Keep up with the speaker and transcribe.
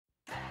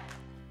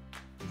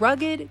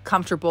rugged,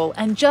 comfortable,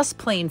 and just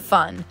plain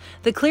fun,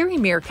 the Cleary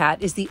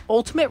Meerkat is the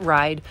ultimate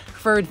ride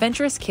for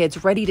adventurous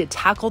kids ready to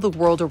tackle the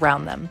world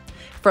around them.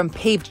 From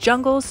paved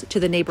jungles to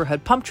the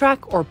neighborhood pump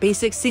track or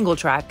basic single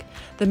track,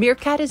 the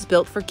Meerkat is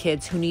built for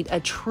kids who need a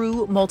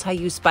true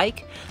multi-use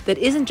bike that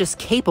isn't just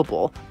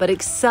capable, but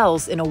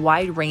excels in a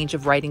wide range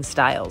of riding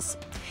styles.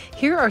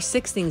 Here are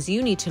 6 things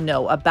you need to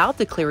know about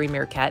the Cleary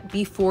Meerkat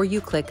before you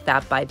click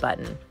that buy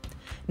button.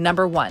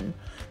 Number 1.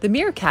 The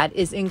Meerkat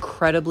is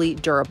incredibly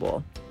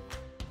durable.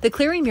 The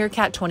Cleary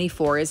Meerkat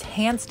 24 is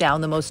hands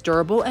down the most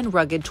durable and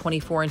rugged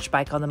 24-inch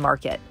bike on the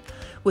market.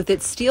 With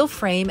its steel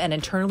frame and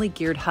internally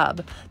geared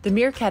hub, the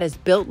Meerkat is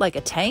built like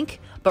a tank,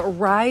 but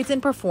rides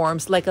and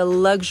performs like a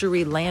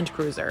luxury land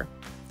cruiser.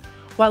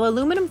 While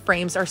aluminum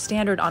frames are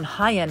standard on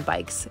high-end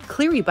bikes,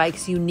 Cleary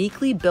bikes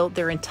uniquely built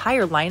their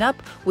entire lineup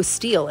with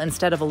steel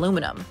instead of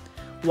aluminum.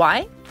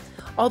 Why?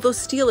 Although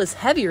steel is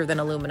heavier than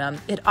aluminum,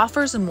 it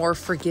offers a more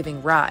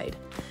forgiving ride.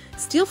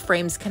 Steel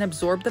frames can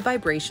absorb the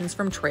vibrations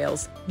from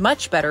trails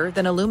much better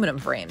than aluminum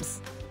frames.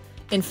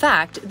 In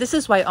fact, this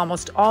is why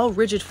almost all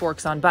rigid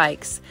forks on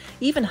bikes,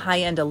 even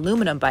high-end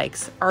aluminum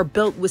bikes, are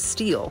built with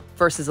steel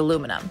versus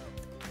aluminum.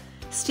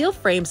 Steel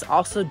frames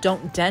also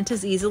don't dent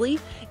as easily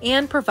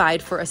and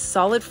provide for a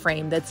solid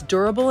frame that's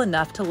durable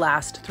enough to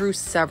last through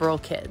several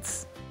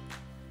kids.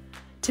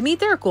 To meet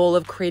their goal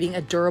of creating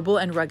a durable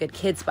and rugged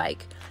kids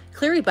bike,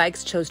 Cleary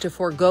bikes chose to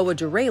forego a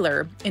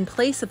derailleur in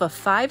place of a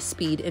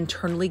 5-speed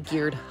internally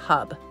geared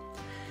hub.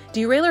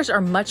 Derailleurs are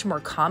much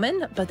more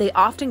common, but they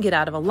often get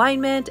out of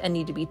alignment and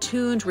need to be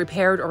tuned,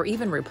 repaired, or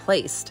even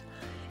replaced.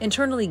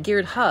 Internally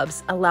geared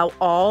hubs allow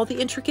all the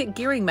intricate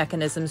gearing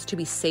mechanisms to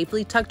be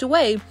safely tucked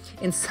away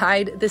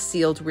inside the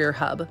sealed rear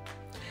hub.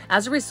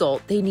 As a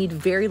result, they need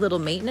very little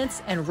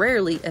maintenance and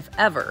rarely, if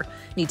ever,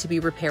 need to be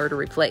repaired or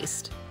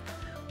replaced.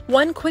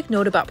 One quick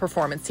note about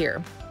performance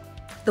here.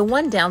 The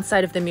one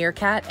downside of the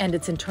Meerkat and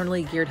its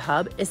internally geared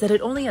hub is that it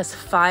only has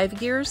 5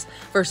 gears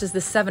versus the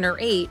 7 or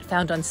 8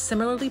 found on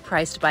similarly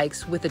priced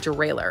bikes with a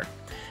derailleur.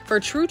 For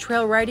true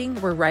trail riding,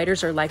 where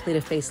riders are likely to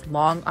face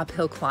long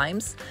uphill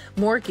climbs,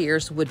 more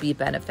gears would be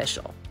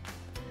beneficial.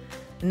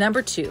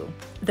 Number 2.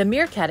 The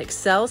Meerkat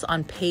excels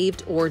on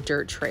paved or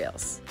dirt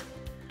trails.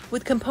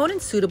 With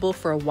components suitable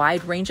for a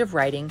wide range of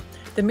riding,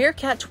 the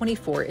Meerkat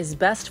 24 is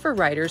best for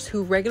riders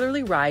who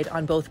regularly ride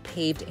on both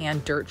paved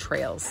and dirt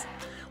trails.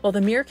 While the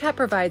Meerkat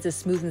provides a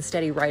smooth and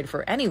steady ride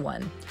for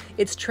anyone,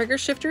 its trigger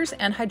shifters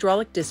and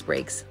hydraulic disc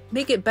brakes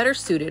make it better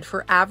suited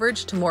for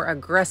average to more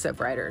aggressive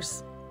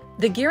riders.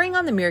 The gearing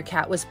on the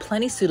Meerkat was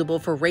plenty suitable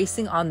for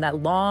racing on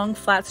that long,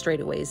 flat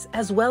straightaways,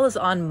 as well as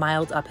on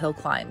mild uphill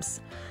climbs.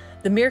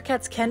 The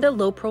Meerkat's Kenda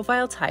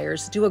low-profile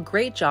tires do a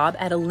great job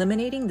at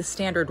eliminating the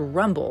standard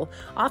rumble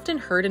often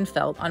heard and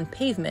felt on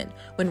pavement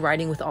when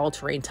riding with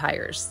all-terrain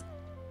tires.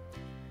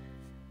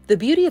 The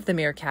beauty of the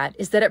Meerkat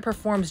is that it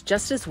performs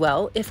just as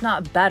well, if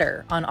not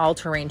better, on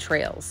all-terrain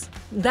trails.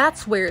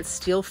 That's where its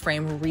steel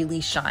frame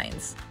really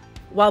shines.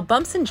 While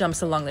bumps and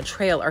jumps along the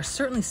trail are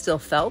certainly still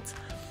felt,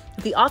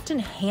 the often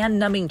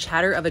hand-numbing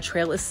chatter of a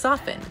trail is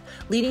softened,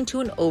 leading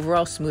to an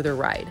overall smoother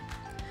ride.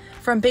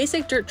 From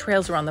basic dirt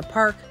trails around the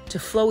park to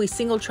flowy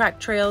single-track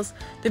trails,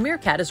 the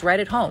Meerkat is right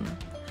at home.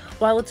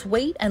 While its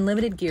weight and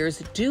limited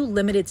gears do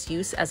limit its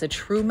use as a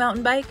true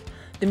mountain bike,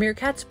 the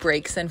Meerkat's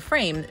brakes and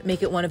frame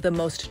make it one of the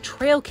most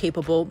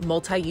trail-capable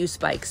multi-use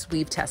bikes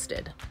we've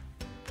tested.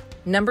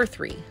 Number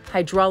 3.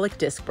 Hydraulic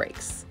disc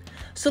brakes.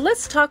 So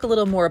let's talk a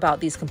little more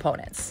about these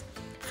components.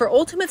 For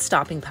ultimate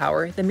stopping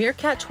power, the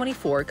Meerkat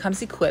 24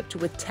 comes equipped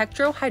with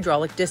Tektro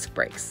hydraulic disc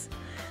brakes.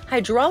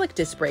 Hydraulic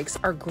disc brakes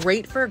are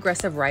great for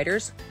aggressive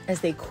riders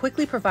as they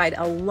quickly provide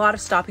a lot of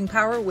stopping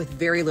power with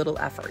very little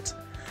effort.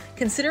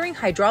 Considering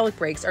hydraulic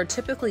brakes are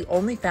typically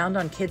only found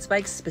on kids'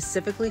 bikes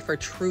specifically for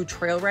true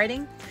trail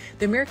riding,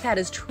 the Meerkat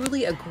is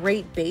truly a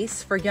great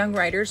base for young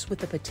riders with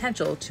the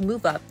potential to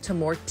move up to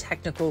more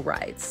technical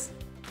rides.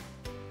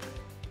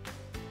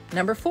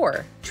 Number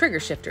 4. Trigger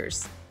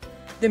shifters.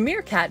 The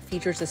Meerkat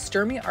features a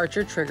Sturmey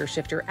Archer trigger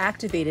shifter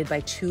activated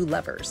by 2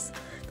 levers.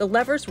 The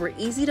levers were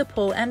easy to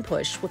pull and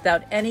push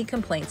without any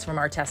complaints from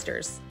our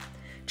testers.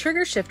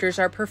 Trigger shifters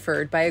are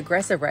preferred by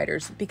aggressive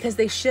riders because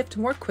they shift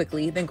more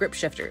quickly than grip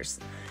shifters.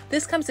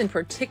 This comes in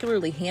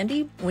particularly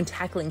handy when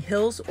tackling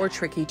hills or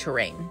tricky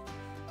terrain.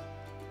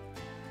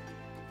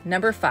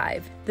 Number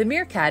 5. The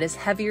Meerkat is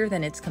heavier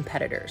than its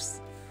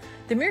competitors.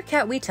 The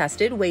Meerkat we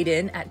tested weighed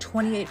in at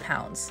 28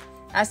 pounds.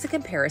 As a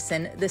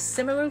comparison, the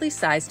similarly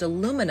sized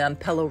aluminum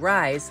Pello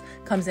Rise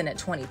comes in at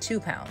 22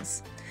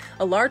 pounds.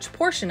 A large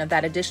portion of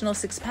that additional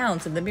 6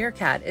 pounds of the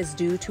Meerkat is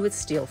due to its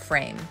steel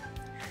frame.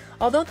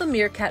 Although the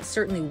Meerkat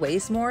certainly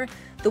weighs more,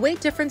 the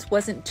weight difference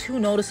wasn't too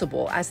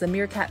noticeable as the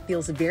Meerkat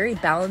feels very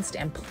balanced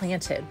and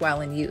planted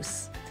while in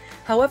use.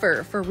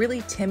 However, for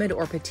really timid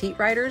or petite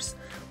riders,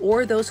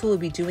 or those who will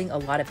be doing a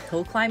lot of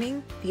hill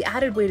climbing, the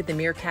added weight of the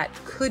Meerkat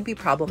could be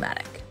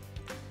problematic.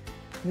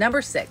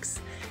 Number 6.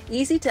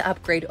 Easy to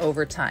upgrade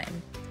over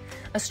time.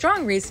 A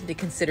strong reason to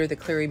consider the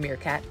Cleary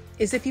Meerkat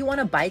is if you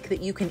want a bike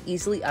that you can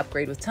easily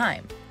upgrade with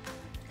time.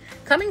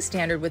 Coming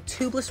standard with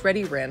tubeless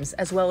ready rims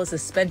as well as a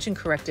suspension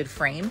corrected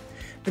frame,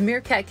 the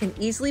Meerkat can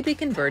easily be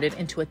converted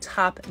into a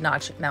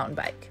top-notch mountain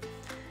bike.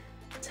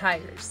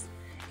 Tires.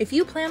 If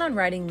you plan on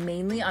riding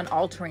mainly on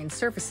all-terrain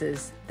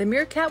surfaces, the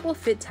Meerkat will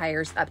fit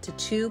tires up to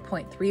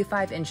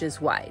 2.35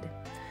 inches wide.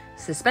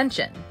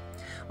 Suspension.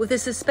 With a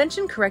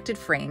suspension-corrected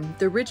frame,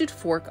 the rigid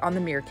fork on the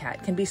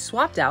Meerkat can be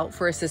swapped out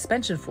for a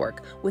suspension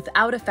fork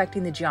without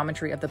affecting the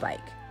geometry of the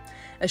bike.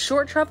 A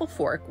short travel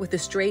fork with a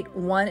straight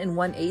 1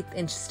 1/8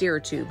 inch steerer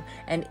tube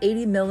and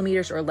 80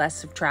 millimeters or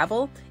less of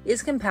travel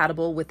is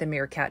compatible with the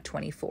Meerkat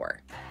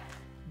 24.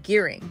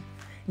 Gearing.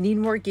 Need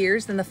more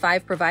gears than the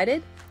 5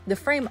 provided? The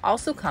frame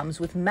also comes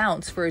with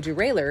mounts for a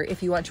derailleur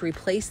if you want to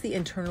replace the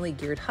internally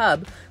geared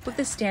hub with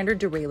a standard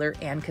derailleur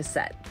and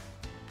cassette.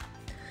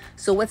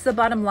 So what's the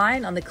bottom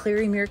line on the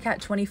Cleary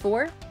Meerkat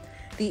 24?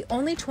 The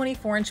only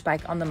 24-inch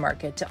bike on the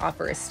market to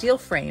offer a steel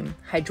frame,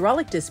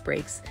 hydraulic disc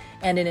brakes,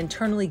 and an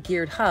internally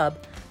geared hub,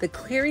 the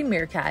Cleary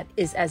Meerkat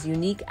is as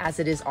unique as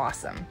it is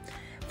awesome.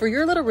 For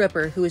your little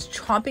ripper who is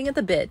chomping at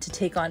the bit to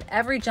take on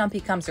every jump he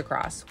comes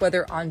across,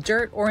 whether on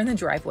dirt or in the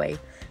driveway,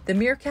 the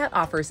Meerkat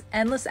offers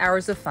endless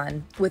hours of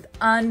fun with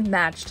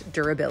unmatched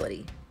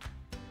durability.